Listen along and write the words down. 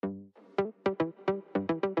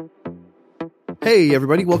Hey,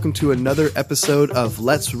 everybody, welcome to another episode of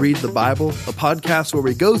Let's Read the Bible, a podcast where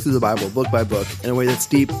we go through the Bible book by book in a way that's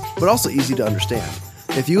deep, but also easy to understand.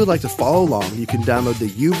 If you would like to follow along, you can download the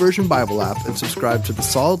YouVersion Bible app and subscribe to the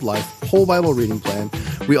Solid Life Whole Bible Reading Plan.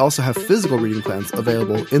 We also have physical reading plans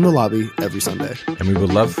available in the lobby every Sunday. And we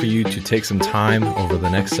would love for you to take some time over the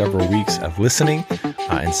next several weeks of listening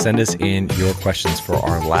and send us in your questions for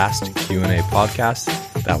our last Q&A podcast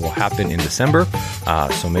that will happen in December.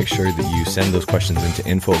 So make sure that you send those questions into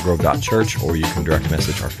info@grove.church, or you can direct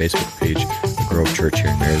message our Facebook page, The Grove Church here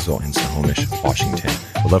in Marysville and Snohomish, Washington.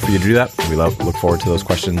 We'd love for you to do that. We look forward to those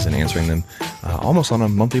questions and answering them almost on a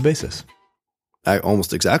monthly basis.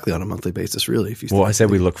 Almost exactly on a monthly basis, really. I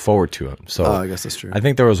said we look forward to them. So I guess that's true. I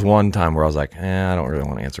think there was one time where I was like, I don't really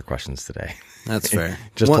want to answer questions today. That's fair.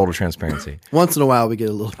 Just total transparency. Once in a while, we get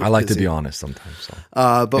a little bit I like busy. to be honest sometimes.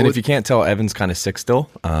 So. But if you can't tell, Evan's kind of sick still.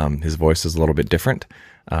 His voice is a little bit different,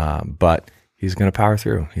 but he's going to power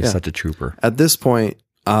through. He's such a trooper. At this point,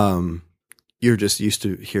 you're just used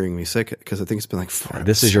to hearing me sick because I think it's been like 4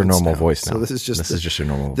 This is your normal voice now. So this is just your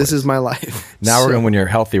normal voice. This is my life. Now we're going, when you're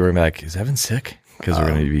healthy, we're going to be like, is Evan sick? Because we're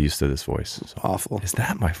going to be used to this voice. So, awful. Is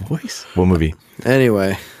that my voice? What movie?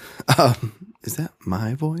 Anyway, is that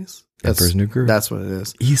my voice? Emperor's New Groove. That's what it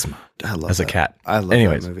is. Yzma. I love As that. a cat. I love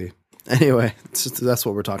that movie. Anyway, that's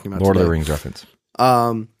what we're talking about Lord today. of the Rings reference.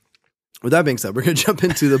 With that being said, we're going to jump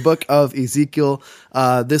into the book of Ezekiel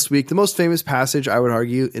this week. The most famous passage, I would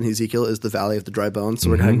argue, in Ezekiel is the Valley of the Dry Bones. So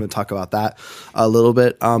we're going to talk about that a little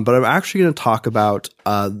bit. But I'm actually going to talk about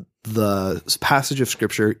the passage of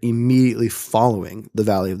Scripture immediately following the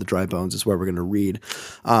Valley of the Dry Bones is where we're going to read.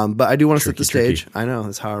 But I do want to set the stage. I know,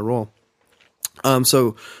 that's how I roll.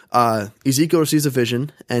 So Ezekiel receives a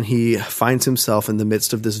vision, and he finds himself in the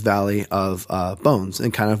midst of this valley of bones.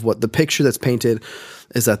 And kind of what the picture that's painted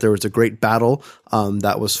is that there was a great battle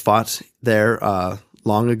that was fought there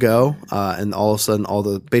long ago, and all of a sudden, all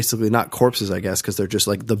the basically not corpses, I guess, because they're just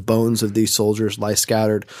like the bones of these soldiers lie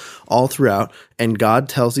scattered all throughout. And God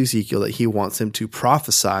tells Ezekiel that he wants him to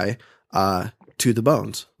prophesy to the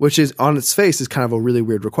bones, which is on its face is kind of a really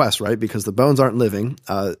weird request, right? Because the bones aren't living.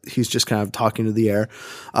 He's just kind of talking to the air.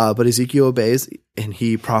 But Ezekiel obeys and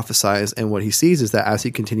he prophesies. And what he sees is that as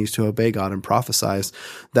he continues to obey God and prophesies,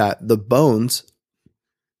 that the bones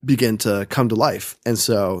begin to come to life. And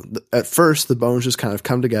so at first the bones just kind of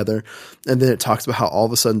come together. And then it talks about how all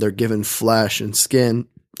of a sudden they're given flesh and skin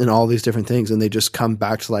and all these different things. And they just come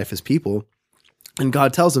back to life as people. And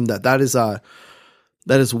God tells him that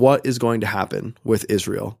is what is going to happen with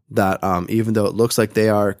Israel, that even though it looks like they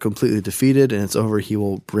are completely defeated and it's over, he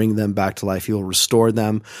will bring them back to life. He will restore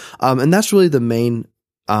them. And that's really the main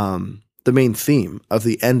theme of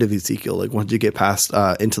the end of Ezekiel. Like once you get past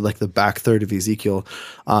into like the back third of Ezekiel,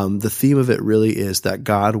 the theme of it really is that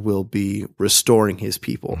God will be restoring his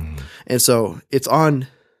people. And so it's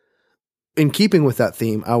in keeping with that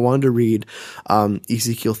theme, I wanted to read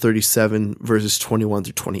Ezekiel 37 verses 21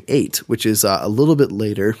 through 28, which is a little bit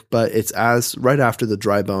later, but it's right after the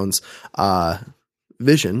dry bones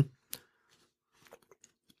vision.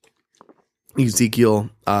 Ezekiel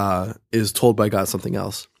is told by God something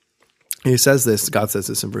else. And he says this, God says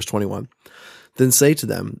this in verse 21. Then say to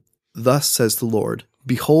them, thus says the Lord,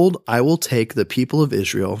 behold, I will take the people of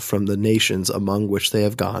Israel from the nations among which they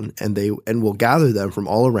have gone, and will gather them from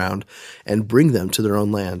all around and bring them to their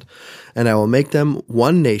own land. And I will make them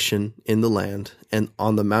one nation in the land and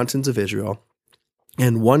on the mountains of Israel,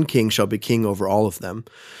 and one king shall be king over all of them.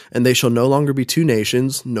 And they shall no longer be two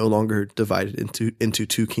nations, no longer divided into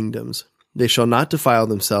two kingdoms. They shall not defile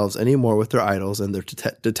themselves any more with their idols and their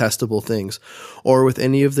detestable things, or with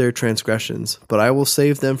any of their transgressions. But I will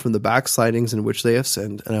save them from the backslidings in which they have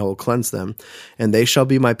sinned, and I will cleanse them. And they shall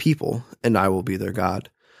be my people, and I will be their God.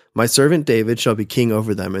 My servant David shall be king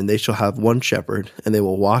over them, and they shall have one shepherd, and they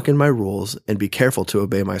will walk in my rules, and be careful to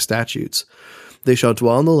obey my statutes. They shall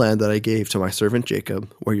dwell in the land that I gave to my servant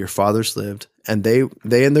Jacob, where your fathers lived, and they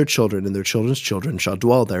and their children and their children's children shall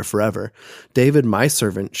dwell there forever. David, my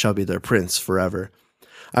servant, shall be their prince forever.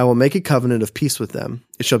 I will make a covenant of peace with them.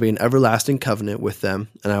 It shall be an everlasting covenant with them,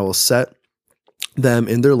 and I will set them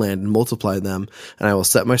in their land and multiply them, and I will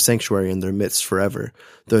set my sanctuary in their midst forever.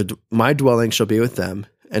 My dwelling shall be with them,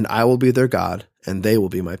 and I will be their God, and they will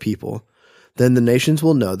be my people. Then the nations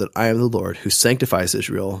will know that I am the Lord who sanctifies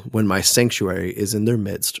Israel when my sanctuary is in their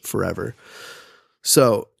midst forever.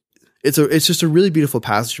 So it's just a really beautiful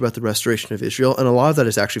passage about the restoration of Israel. And a lot of that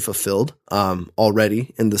is actually fulfilled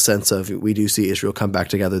already in the sense of we do see Israel come back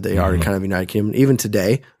together. They are kind of united kingdom. Even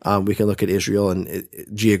today, we can look at Israel and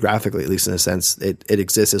geographically, at least in a sense, it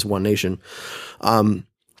exists as one nation. But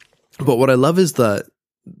what I love is the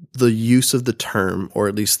the use of the term, or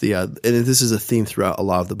at least and this is a theme throughout a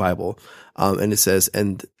lot of the Bible. And it says,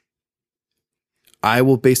 and I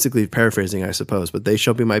will, basically paraphrasing, I suppose, but they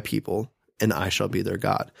shall be my people and I shall be their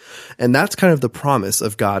God. And that's kind of the promise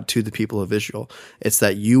of God to the people of Israel. It's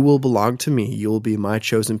that you will belong to me. You will be my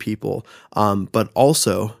chosen people. But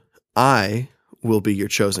also I will be your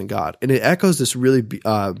chosen God. And it echoes this really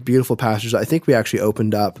beautiful passage. I think we actually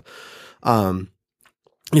opened up,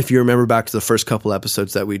 if you remember back to the first couple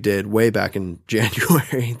episodes that we did way back in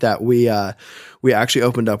January, that we actually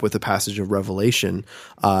opened up with a passage of Revelation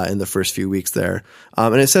in the first few weeks there.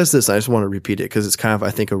 And it says this, I just want to repeat it because it's kind of,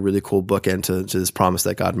 I think, a really cool bookend to this promise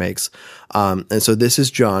that God makes. And so this is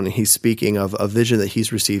John, and he's speaking of a vision that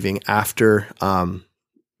he's receiving after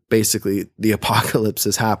basically the apocalypse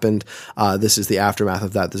has happened. This is the aftermath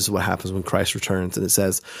of that. This is what happens when Christ returns. And it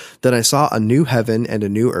says, then I saw a new heaven and a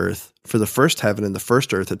new earth, for the first heaven and the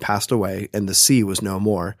first earth had passed away, and the sea was no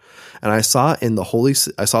more. And I saw the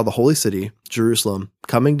holy city, Jerusalem,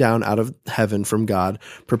 coming down out of heaven from God,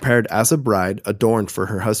 prepared as a bride adorned for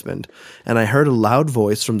her husband. And I heard a loud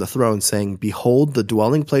voice from the throne saying, behold, the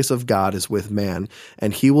dwelling place of God is with man,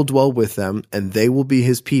 and he will dwell with them, and they will be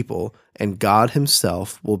his people, and God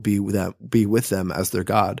himself will be with them as their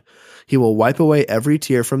God. He will wipe away every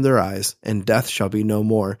tear from their eyes, and death shall be no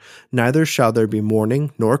more. Neither shall there be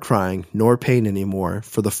mourning, nor crying, nor pain any more,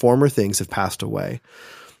 for the former things have passed away.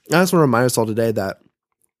 I just want to remind us all today that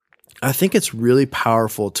I think it's really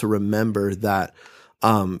powerful to remember that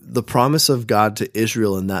the promise of God to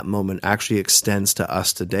Israel in that moment actually extends to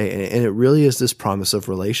us today. And it really is this promise of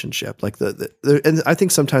relationship. Like and I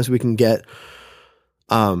think sometimes we can get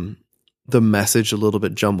the message a little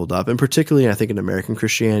bit jumbled up, and particularly I think in American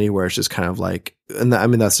Christianity, where it's just kind of like, and I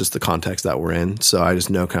mean, that's just the context that we're in. So I just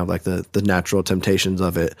know kind of like the natural temptations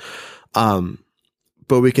of it.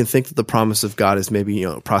 But we can think that the promise of God is maybe,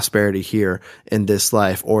 prosperity here in this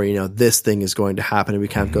life, or, this thing is going to happen and we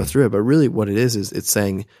can't go through it. But really what it is it's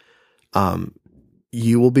saying,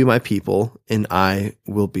 you will be my people and I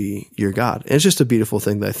will be your God. And it's just a beautiful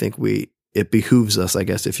thing that I think it behooves us, I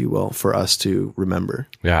guess, if you will, for us to remember.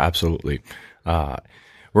 Yeah, absolutely.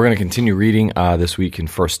 We're going to continue reading this week in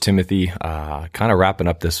 1 Timothy, kind of wrapping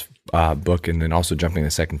up this book, and then also jumping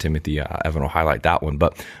to 2 Timothy. Evan will highlight that one.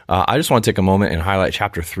 But I just want to take a moment and highlight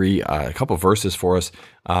chapter 3, a couple of verses for us,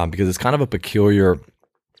 because it's kind of a peculiar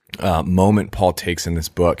moment Paul takes in this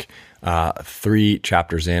book. 3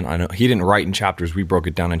 chapters in. I know he didn't write in chapters. We broke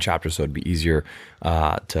it down in chapters, so it'd be easier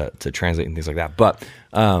to translate and things like that. But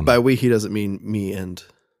by we, he doesn't mean me and...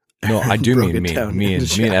 No, I do mean me. Me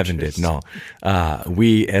and Evan did. No,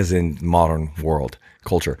 we as in modern world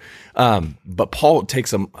culture. But Paul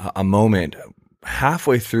takes a moment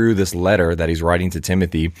halfway through this letter that he's writing to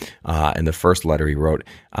Timothy, in the first letter he wrote,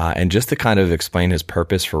 and just to kind of explain his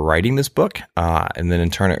purpose for writing this book, and then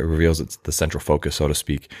in turn it reveals it's the central focus, so to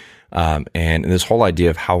speak, and this whole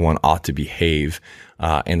idea of how one ought to behave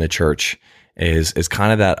in the church is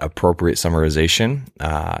kind of that appropriate summarization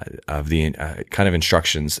of the kind of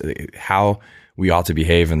instructions, how we ought to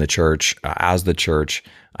behave in the church, as the church,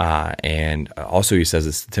 and also he says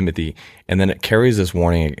this to Timothy, and then it carries this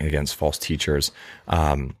warning against false teachers.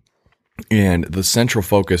 And the central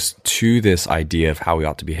focus to this idea of how we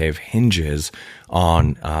ought to behave hinges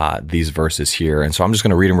on these verses here. And so I'm just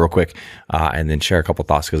going to read them real quick and then share a couple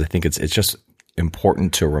thoughts, because I think it's just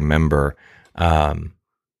important to remember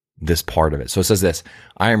this part of it. So it says this: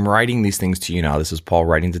 I am writing these things to you now. This is Paul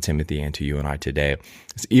writing to Timothy and to you and I today.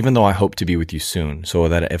 It's, even though I hope to be with you soon, so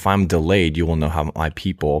that if I'm delayed, you will know how my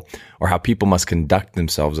people, or how people must conduct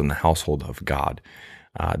themselves in the household of God.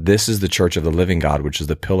 This is the church of the living God, which is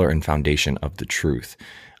the pillar and foundation of the truth.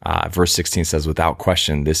 Verse 16 says, without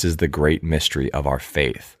question, this is the great mystery of our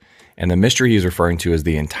faith. And the mystery he's referring to is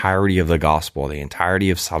the entirety of the gospel, the entirety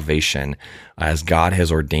of salvation, as God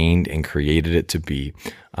has ordained and created it to be.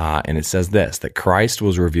 And it says this, that Christ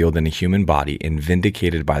was revealed in a human body and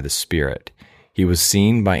vindicated by the Spirit. He was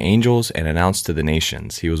seen by angels and announced to the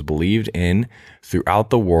nations. He was believed in throughout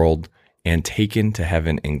the world and taken to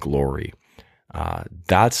heaven in glory.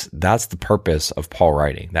 That's the purpose of Paul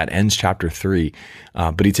writing. That ends chapter 3.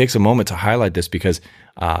 But he takes a moment to highlight this because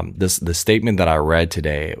the statement that I read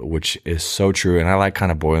today, which is so true, and I like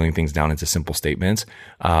kind of boiling things down into simple statements,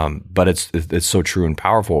 but it's so true and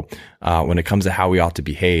powerful when it comes to how we ought to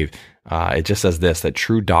behave. It just says this, that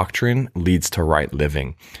true doctrine leads to right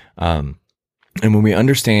living. And when we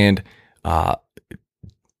understand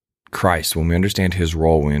Christ, when we understand his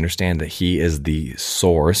role, when we understand that he is the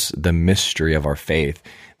source, the mystery of our faith,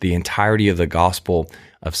 the entirety of the gospel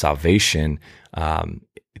of salvation,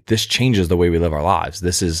 this changes the way we live our lives.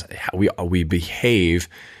 This is how we behave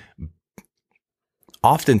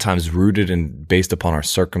oftentimes rooted and based upon our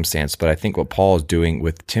circumstance. But I think what Paul is doing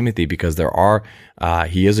with Timothy, because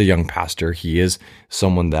he is a young pastor, he is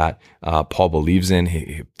someone that Paul believes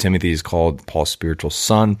in. Timothy is called Paul's spiritual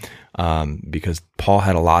son because Paul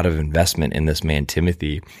had a lot of investment in this man,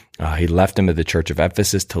 Timothy. He left him at the church of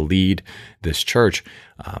Ephesus to lead this church.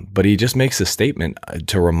 But he just makes a statement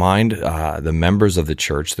to remind the members of the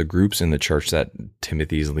church, the groups in the church that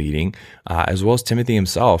Timothy is leading, as well as Timothy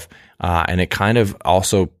himself. And it kind of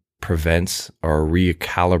also prevents or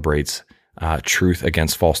recalibrates truth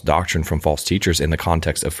against false doctrine from false teachers in the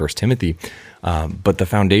context of 1 Timothy. But the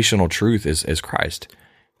foundational truth is Christ.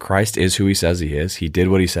 Christ is who he says he is. He did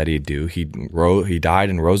what he said he'd do. He died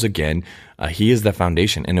and rose again. He is the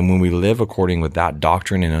foundation. And then when we live according with that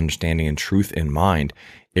doctrine and understanding and truth in mind,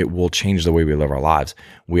 it will change the way we live our lives.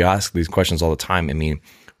 We ask these questions all the time. I mean,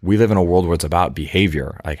 we live in a world where it's about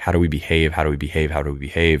behavior. Like, how do we behave? How do we behave? How do we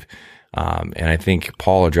behave? And I think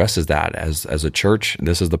Paul addresses that as a church.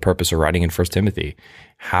 This is the purpose of writing in 1 Timothy.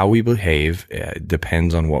 How we behave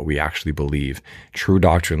depends on what we actually believe. True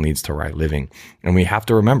doctrine leads to right living. And we have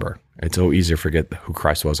to remember, it's so easy to forget who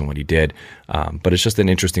Christ was and what he did. But it's just an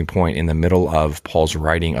interesting point. In the middle of Paul's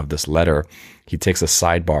writing of this letter, he takes a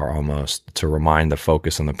sidebar almost to remind the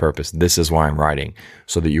focus and the purpose. This is why I'm writing,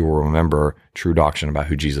 so that you will remember true doctrine about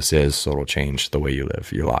who Jesus is, so it'll change the way you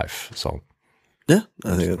live your life. So yeah,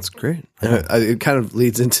 I think that's great. It kind of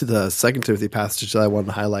leads into the 2 Timothy passage that I wanted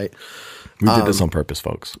to highlight. We did this on purpose,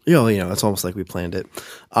 folks. It's almost like we planned it.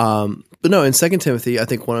 But no, in 2 Timothy, I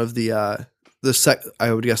think one of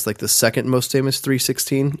I would guess like the second most famous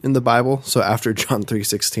 3:16 in the Bible. So after John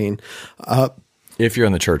 3:16. If you're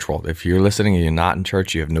in the church world, if you're listening and you're not in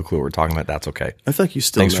church, you have no clue what we're talking about, that's okay. I feel like you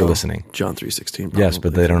still Thanks know for listening. John 3:16. Yes,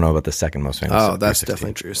 but they don't know about the second most famous. Oh, that's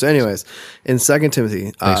definitely true. So anyways, in 2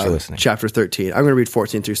 Timothy, Thanks for listening. Chapter 13, I'm going to read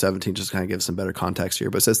 14 through 17, just to kind of give some better context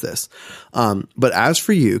here, but it says this. But as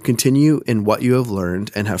for you, continue in what you have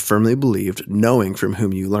learned and have firmly believed, knowing from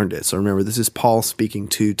whom you learned it. So remember, this is Paul speaking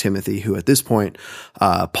to Timothy, who at this point,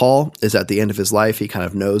 Paul is at the end of his life. He kind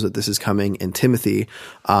of knows that this is coming, and Timothy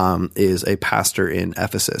is a pastor in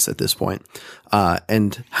Ephesus at this point.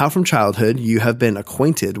 And how from childhood you have been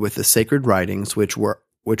acquainted with the sacred writings which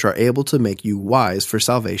are able to make you wise for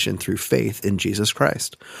salvation through faith in Jesus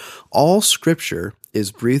Christ. All scripture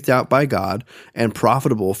is breathed out by God and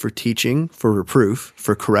profitable for teaching, for reproof,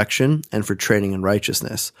 for correction, and for training in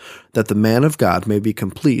righteousness, that the man of God may be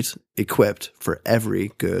complete, equipped for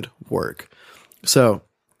every good work. So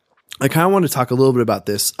I kind of want to talk a little bit about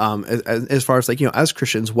this as far as as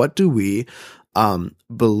Christians, what do we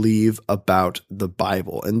believe about the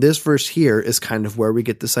Bible? And this verse here is kind of where we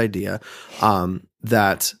get this idea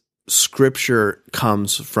that Scripture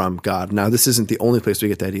comes from God. Now, this isn't the only place we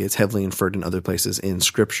get the idea. It's heavily inferred in other places in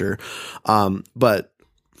Scripture. But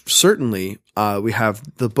certainly, we have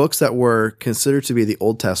the books that were considered to be the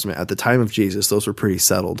Old Testament at the time of Jesus. Those were pretty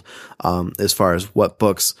settled as far as what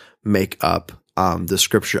books make up the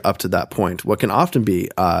Scripture up to that point. What can often be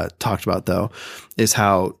talked about, though, is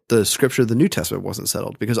how the Scripture of the New Testament wasn't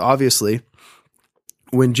settled. Because obviously,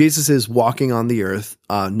 when Jesus is walking on the earth,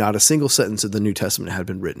 not a single sentence of the New Testament had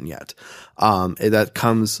been written yet. That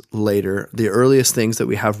comes later. The earliest things that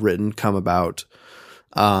we have written come about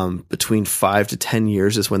between 5 to 10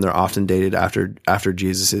 years is when they're often dated after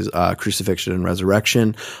Jesus' crucifixion and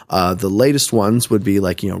resurrection. The latest ones would be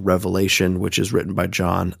Revelation, which is written by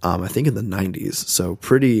John, I think in the 90s. So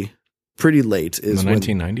pretty late. Is in the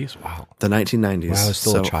 1990s? Wow. The 1990s. Wow, I was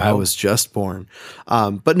still a child. I was just born.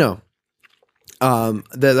 But no.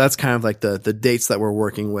 That's kind of like the dates that we're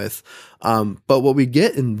working with. But what we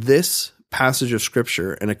get in this passage of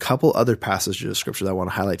Scripture and a couple other passages of Scripture that I want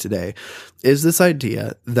to highlight today is this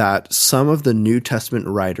idea that some of the New Testament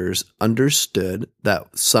writers understood that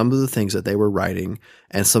some of the things that they were writing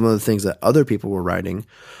and some of the things that other people were writing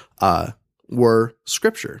were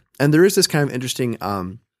Scripture. And there is this kind of interesting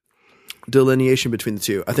delineation between the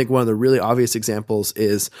two. I think one of the really obvious examples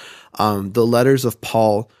is the letters of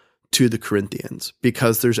Paul to the Corinthians,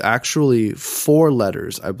 because there's actually 4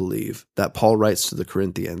 letters, I believe, that Paul writes to the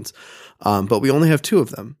Corinthians. But we only have 2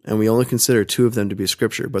 of them, and we only consider 2 of them to be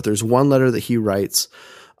Scripture. But there's one letter that he writes,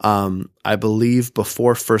 I believe,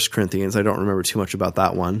 before 1 Corinthians. I don't remember too much about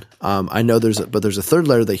that one. I know there's a 3rd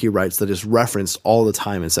letter that he writes that is referenced all the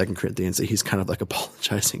time in 2 Corinthians that he's kind of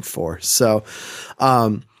apologizing for. So,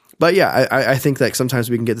 but yeah, I think that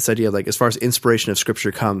sometimes we can get this idea of as far as inspiration of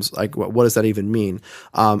Scripture comes, what does that even mean?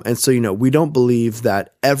 And so, we don't believe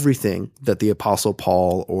that everything that the Apostle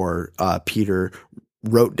Paul or Peter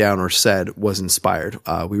wrote down or said was inspired.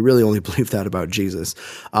 We really only believe that about Jesus.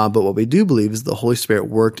 But what we do believe is the Holy Spirit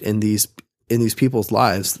worked in these in these people's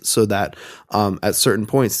lives so that at certain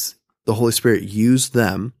points, the Holy Spirit used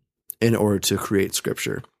them in order to create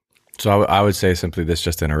Scripture. So I would say simply this,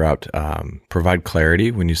 just to interrupt, provide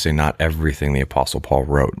clarity when you say not everything the Apostle Paul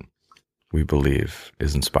wrote, we believe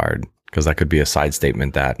is inspired, because that could be a side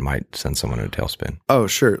statement that might send someone in a tailspin. Oh,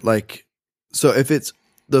 sure. Like, so if it's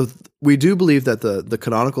we do believe that the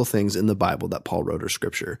canonical things in the Bible that Paul wrote are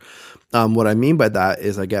Scripture. What I mean by that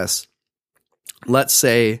is, I guess, let's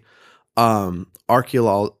say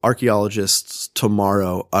archaeologists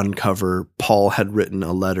tomorrow uncover Paul had written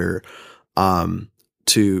a letter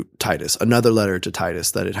to Titus, another letter to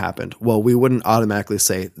Titus that had happened. Well, we wouldn't automatically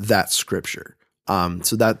say that's Scripture.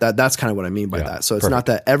 So that's kind of what I mean by that. So it's not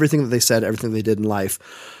that everything that they said, everything they did in life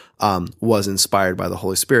was inspired by the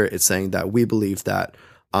Holy Spirit. It's saying that we believe that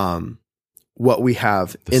what we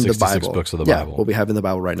have in the Bible, books of the Bible, what we have in the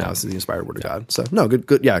Bible right now is the inspired Word of God. So no,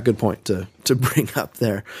 good point to bring up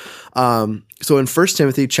there. So in 1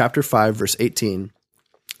 Timothy chapter 5, verse 18,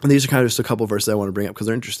 and these are kind of just a couple of verses I want to bring up because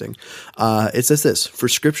they're interesting. It says this: "For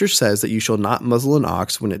Scripture says that you shall not muzzle an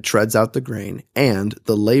ox when it treads out the grain, and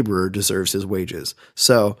the laborer deserves his wages."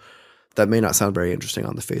 So that may not sound very interesting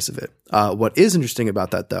on the face of it. What is interesting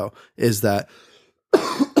about that, though, is that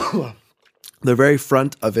the very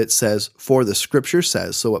front of it says, "For the Scripture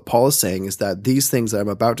says." So what Paul is saying is that these things that I'm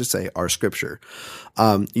about to say are Scripture.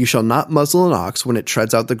 "You shall not muzzle an ox when it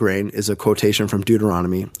treads out the grain" is a quotation from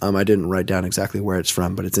Deuteronomy. I didn't write down exactly where it's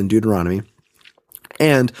from, but it's in Deuteronomy.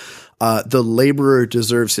 And the laborer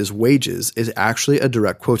deserves his wages is actually a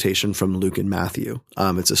direct quotation from Luke and Matthew.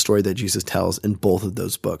 It's a story that Jesus tells in both of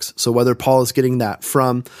those books. So whether Paul is getting that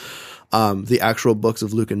from the actual books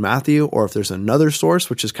of Luke and Matthew, or if there's another source,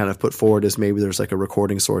 which is kind of put forward as maybe there's like a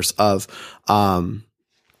recording source of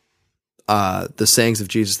the sayings of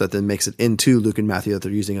Jesus that then makes it into Luke and Matthew that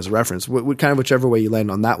they're using as a reference, kind of whichever way you land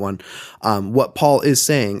on that one. What Paul is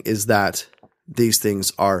saying is that these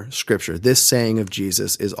things are Scripture. This saying of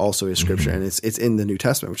Jesus is also a Scripture, and it's in the New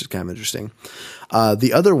Testament, which is kind of interesting.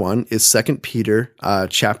 The other one is 2 Peter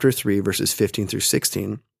chapter 3, verses 15 through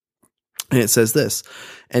 16. And it says this: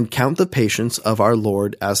 "And count the patience of our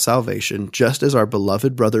Lord as salvation, just as our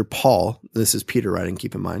beloved brother Paul," this is Peter writing,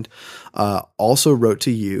 keep in mind, "also wrote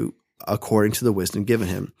to you according to the wisdom given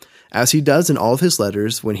him. As he does in all of his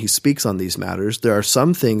letters, when he speaks on these matters, there are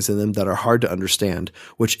some things in them that are hard to understand,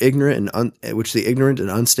 which the ignorant and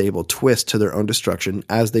unstable twist to their own destruction,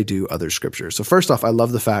 as they do other Scriptures." So first off, I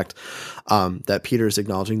love the fact that Peter is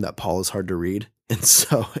acknowledging that Paul is hard to read. And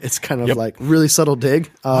so it's kind of like really subtle dig,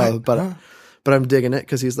 but I'm digging it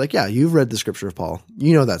because he's like, yeah, you've read the Scripture of Paul.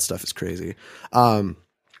 You know that stuff is crazy.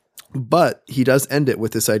 But he does end it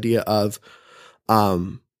with this idea of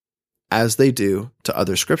as they do to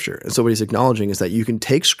other Scripture. And so what he's acknowledging is that you can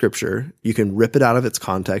take Scripture, you can rip it out of its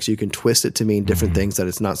context, you can twist it to mean different things that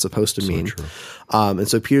it's not supposed to mean. And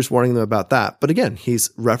so Peter's warning them about that. But again, he's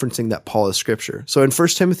referencing that Paul is Scripture. So in 1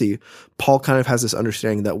 Timothy, Paul kind of has this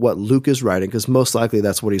understanding that what Luke is writing, because most likely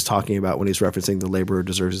that's what he's talking about when he's referencing the laborer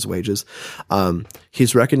deserves his wages.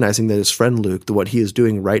 He's recognizing that his friend Luke, what he is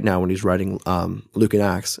doing right now when he's writing Luke and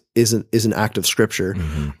Acts, is an act of Scripture.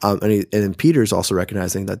 And Peter's also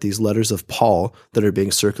recognizing that these letters of Paul that are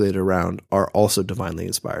being circulated around are also divinely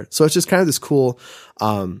inspired. So it's just kind of this cool,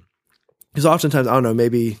 because oftentimes, I don't know,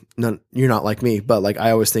 maybe you're not like me, but like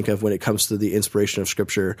I always think of when it comes to the inspiration of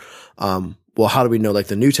Scripture, well, how do we know like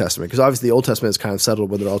the New Testament? Because obviously the Old Testament is kind of settled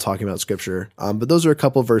when they're all talking about Scripture. But those are a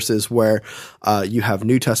couple of verses where you have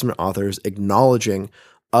New Testament authors acknowledging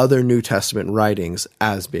other New Testament writings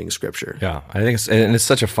as being Scripture. Yeah, I think it's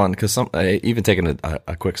such a fun, because even taking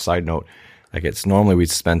a quick side note, like it's normally we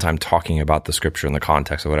spend time talking about the Scripture in the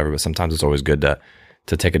context or whatever, but sometimes it's always good to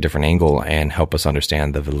take a different angle and help us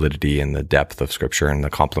understand the validity and the depth of Scripture and the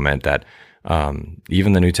complement that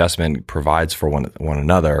even the New Testament provides for one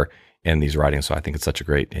another in these writings. So I think it's such a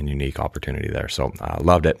great and unique opportunity there. So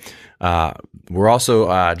loved it. We're also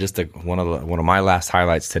one of my last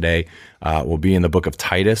highlights today will be in the book of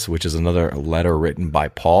Titus, which is another letter written by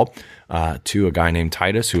Paul to a guy named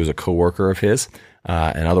Titus, who is a co-worker of his.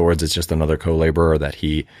 In other words, it's just another co-laborer that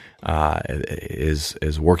he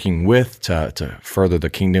is working with to further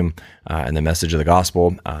the kingdom and the message of the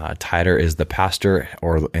gospel. Titus is the pastor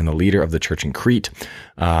and the leader of the church in Crete.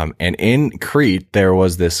 And in Crete, there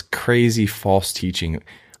was this crazy false teaching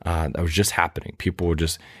that was just happening. People were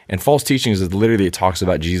and false teachings is literally, it talks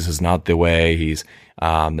about Jesus is not the way. He's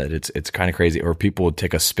that it's kind of crazy, or people would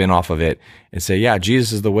take a spin off of it and say, yeah,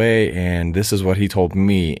 Jesus is the way, and this is what he told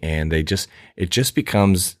me, and it just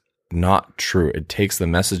becomes not true. It takes the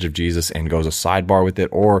message of Jesus and goes a sidebar with it,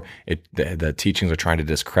 or the teachings are trying to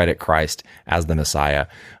discredit Christ as the Messiah.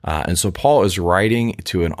 And so Paul is writing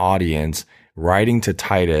to an audience, writing to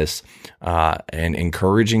Titus, and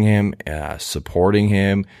encouraging him, supporting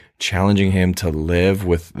him, challenging him to live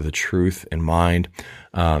with the truth in mind.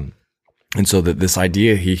 And so that this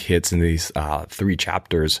idea he hits in these 3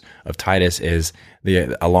 chapters of Titus is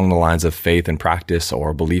along the lines of faith and practice,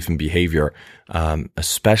 or belief and behavior,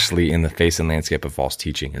 especially in the face and landscape of false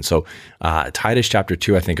teaching. And so Titus chapter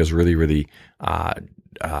 2, I think, is really, really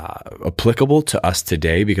applicable to us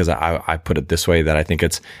today, because I put it this way, that I think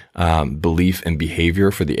it's belief and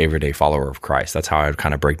behavior for the everyday follower of Christ. That's how I would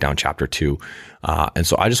kind of break down chapter 2. And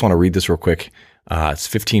so I just want to read this real quick. It's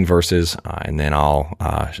 15 verses, and then I'll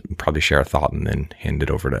probably share a thought and then hand it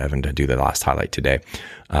over to Evan to do the last highlight today.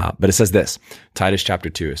 But it says this, Titus chapter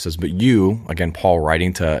 2, it says, "But you," again, Paul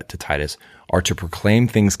writing to Titus, "are to proclaim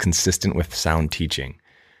things consistent with sound teaching.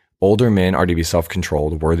 Older men are to be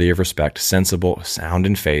self-controlled, worthy of respect, sensible, sound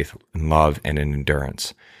in faith, in love, and in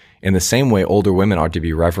endurance. In the same way, older women are to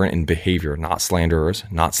be reverent in behavior, not slanderers,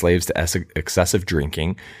 not slaves to excessive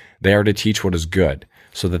drinking. They are to teach what is good,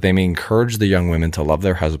 so that they may encourage the young women to love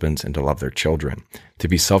their husbands and to love their children, to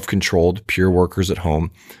be self-controlled, pure workers at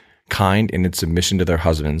home, kind and in submission to their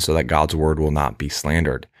husbands, so that God's word will not be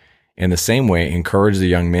slandered. In the same way, encourage the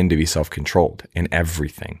young men to be self-controlled in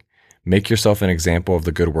everything. Make yourself an example of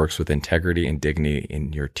the good works with integrity and dignity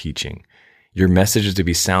in your teaching. Your message is to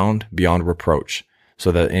be sound beyond reproach,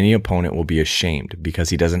 so that any opponent will be ashamed because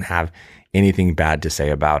he doesn't have anything bad to say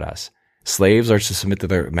about us. Slaves are to submit to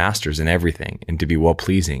their masters in everything, and to be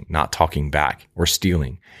well-pleasing, not talking back or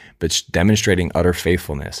stealing, but demonstrating utter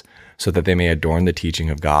faithfulness, so that they may adorn the teaching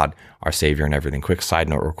of God, our Savior, in everything." Quick side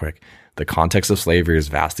note real quick. The context of slavery is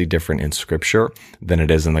vastly different in Scripture than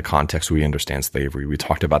it is in the context we understand slavery. We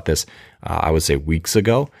talked about this, I would say, weeks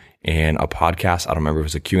ago in a podcast. I don't remember if it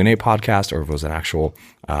was a Q&A podcast or if it was an actual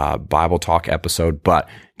Bible talk episode, but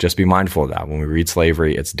just be mindful of that. When we read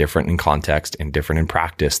slavery, it's different in context and different in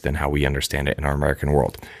practice than how we understand it in our American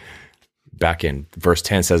world. Back in verse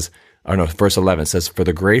 10 says, verse 11 says, "For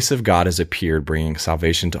the grace of God has appeared, bringing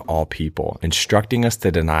salvation to all people, instructing us to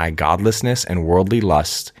deny godlessness and worldly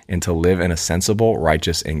lusts, and to live in a sensible,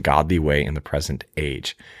 righteous, and godly way in the present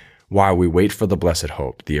age, while we wait for the blessed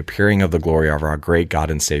hope, the appearing of the glory of our great God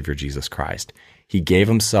and Savior Jesus Christ. He gave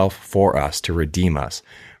himself for us to redeem us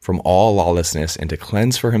from all lawlessness, and to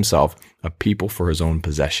cleanse for himself a people for his own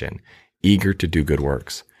possession, eager to do good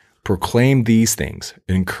works. Proclaim these things,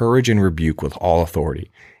 encourage and rebuke with all authority,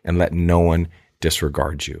 and let no one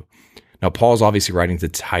disregard you." Now, Paul's obviously writing to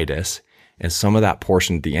Titus, and some of that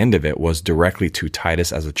portion at the end of it was directly to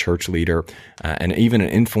Titus as a church leader, and even an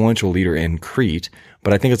influential leader in Crete,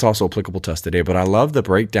 but I think it's also applicable to us today. But I love the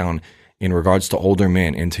breakdown in regards to older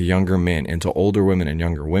men and to younger men and to older women and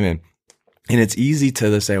younger women. And it's easy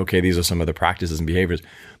to say, okay, these are some of the practices and behaviors,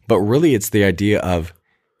 but really it's the idea of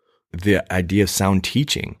sound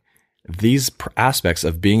teaching. These aspects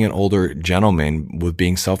of being an older gentleman with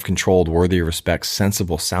being self-controlled, worthy of respect,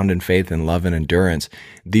 sensible, sound in faith, and love and endurance,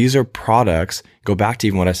 these are products, go back to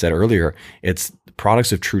even what I said earlier, it's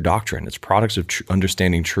products of true doctrine. It's products of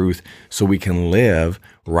understanding truth so we can live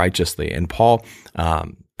righteously. And Paul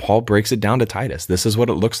breaks it down to Titus. This is what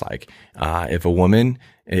it looks like. If a woman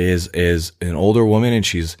is an older woman and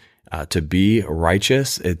she's to be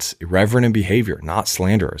righteous, it's reverent in behavior, not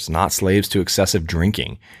slanderers, not slaves to excessive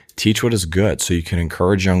drinking. Teach what is good so you can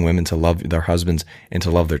encourage young women to love their husbands and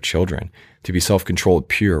to love their children, to be self-controlled,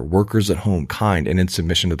 pure, workers at home, kind, and in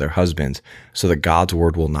submission to their husbands, so that God's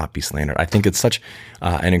word will not be slandered. I think it's such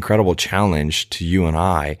an incredible challenge to you and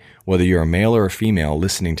I, whether you're a male or a female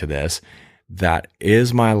listening to this, that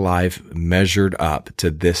is my life measured up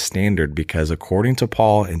to this standard? Because according to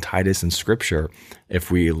Paul and Titus in Scripture,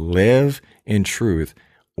 if we live in truth,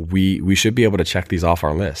 we should be able to check these off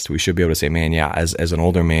our list. We should be able to say, man, yeah, as an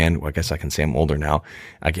older man, I guess I can say I'm older now.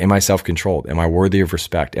 Am I self-controlled? Am I worthy of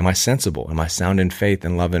respect? Am I sensible? Am I sound in faith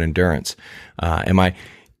and love and endurance? Am I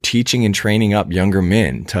teaching and training up younger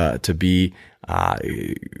men to be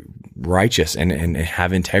righteous and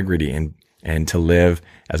have integrity and to live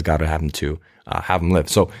as God would have them live?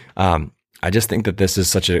 So I just think that this is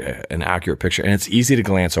such an accurate picture, and it's easy to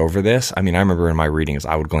glance over this. I mean, I remember in my readings,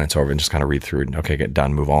 I would glance over and just kind of read through it and, okay, get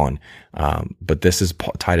done, move on. But this is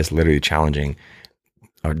Titus literally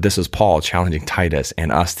this is Paul challenging Titus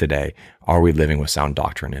and us today. Are we living with sound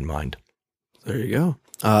doctrine in mind? There you go.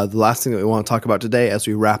 The last thing that we want to talk about today as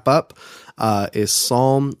we wrap up is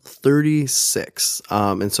Psalm 36.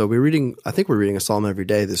 And so I think we're reading a psalm every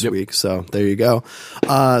day this week. So there you go.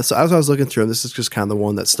 So as I was looking through them, this is just kind of the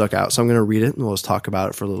one that stuck out. So I'm going to read it and we'll just talk about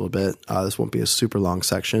it for a little bit. This won't be a super long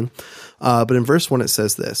section. But in verse 1, it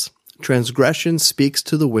says this: "Transgression speaks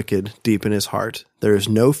to the wicked deep in his heart. There is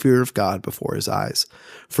no fear of God before his eyes.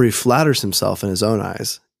 For he flatters himself in his own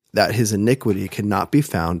eyes, that his iniquity cannot be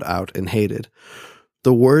found out and hated.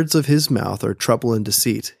 The words of his mouth are trouble and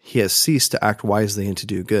deceit. He has ceased to act wisely and to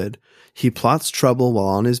do good. He plots trouble while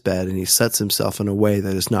on his bed, and he sets himself in a way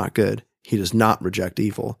that is not good. He does not reject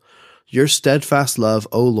evil. Your steadfast love,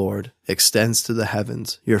 O Lord, extends to the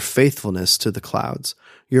heavens, your faithfulness to the clouds.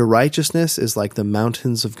 Your righteousness is like the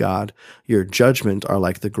mountains of God. Your judgment are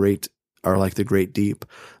like the great deep.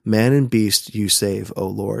 Man and beast you save, O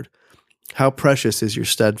Lord. How precious is your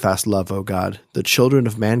steadfast love, O God! The children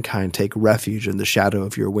of mankind take refuge in the shadow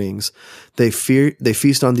of your wings. They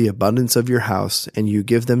feast on the abundance of your house, and you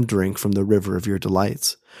give them drink from the river of your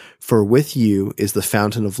delights. For with you is the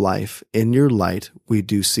fountain of life. In your light we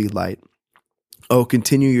do see light. Oh,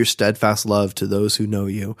 continue your steadfast love to those who know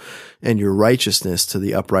you, and your righteousness to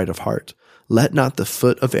the upright of heart. Let not the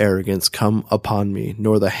foot of arrogance come upon me,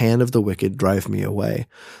 nor the hand of the wicked drive me away.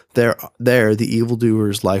 There the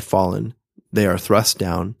evildoers lie fallen. They are thrust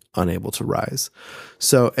down, unable to rise."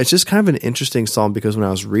 So it's just kind of an interesting psalm because when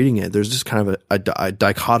I was reading it, there's just kind of a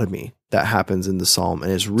dichotomy that happens in the psalm.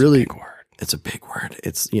 And it's really, it's a big word.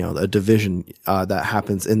 It's, a division that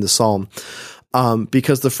happens in the psalm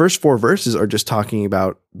because the first 4 verses are just talking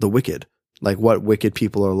about the wicked, like what wicked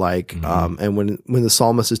people are like. And when the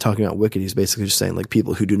psalmist is talking about wicked, he's basically just saying like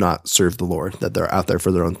people who do not serve the Lord, that they're out there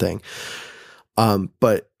for their own thing.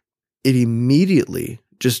 But it immediately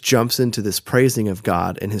just jumps into this praising of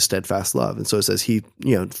God and his steadfast love. And so it says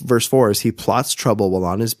verse 4 is he plots trouble while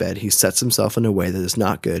on his bed. He sets himself in a way that is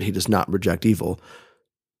not good. He does not reject evil.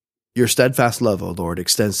 Your steadfast love, O Lord,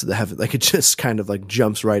 extends to the heaven. Like it just kind of like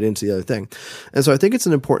jumps right into the other thing. And so I think it's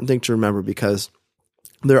an important thing to remember because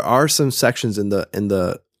there are some sections on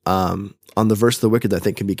the verse of the wicked that I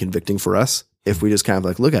think can be convicting for us if we just kind of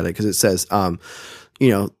like look at it. Because it says,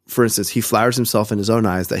 for instance, he flatters himself in his own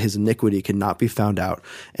eyes that his iniquity cannot be found out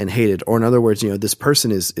and hated. Or in other words, this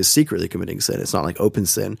person is secretly committing sin. It's not like open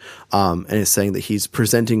sin. And it's saying that he's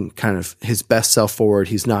presenting kind of his best self forward.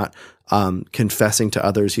 He's not confessing to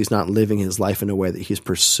others. He's not living his life in a way that he's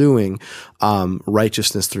pursuing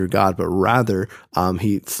righteousness through God, but rather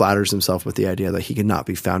he flatters himself with the idea that he cannot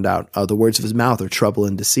be found out. The words of his mouth are trouble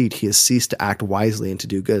and deceit. He has ceased to act wisely and to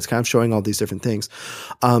do good. It's kind of showing all these different things.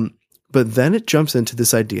 But then it jumps into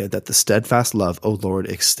this idea that the steadfast love, O Lord,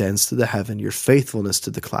 extends to the heaven, your faithfulness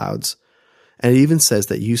to the clouds. And it even says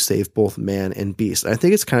that you save both man and beast. And I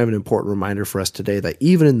think it's kind of an important reminder for us today that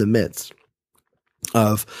even in the midst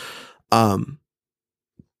of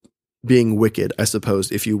being wicked, I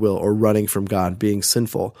suppose, if you will, or running from God, being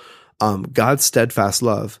sinful, God's steadfast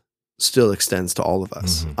love still extends to all of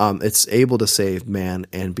us. It's able to save man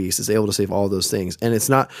and beast. It's able to save all those things. And it's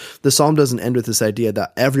not, the psalm doesn't end with this idea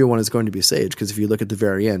that everyone is going to be saved. Because if you look at the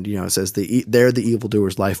very end, it says they're the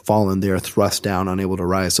evildoers lie fallen. They are thrust down, unable to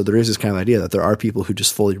rise. So there is this kind of idea that there are people who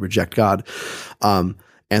just fully reject God, and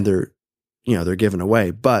they're given away.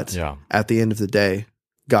 But at the end of the day,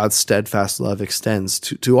 God's steadfast love extends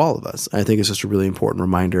to all of us. I think it's just a really important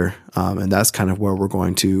reminder. And that's kind of where we're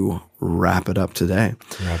going to wrap it up today.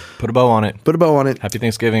 Yeah, put a bow on it. Happy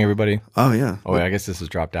Thanksgiving, everybody. Oh, yeah. Oh, wait, I guess this was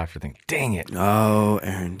dropped after Thanksgiving. Dang it. Oh,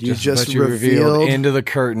 Aaron, you just revealed into the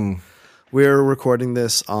curtain. We're recording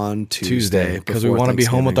this on Tuesday. Because we want to be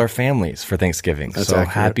home with our families for Thanksgiving. That's so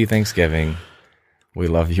accurate. Happy Thanksgiving. We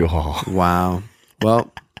love you all. Wow.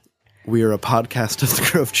 Well, we are a podcast of the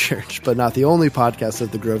Grove Church, but not the only podcast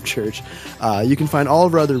of the Grove Church. You can find all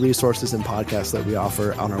of our other resources and podcasts that we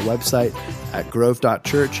offer on our website at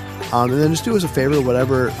grove.church. And then just do us a favor,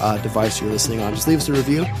 whatever device you're listening on, just leave us a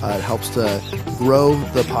review. It helps to grow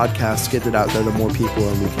the podcast, get it out there to more people,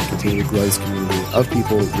 and we can continue to grow this community of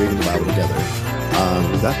people reading the Bible together.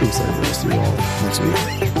 With that being said, we'll see you all next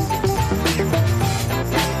week.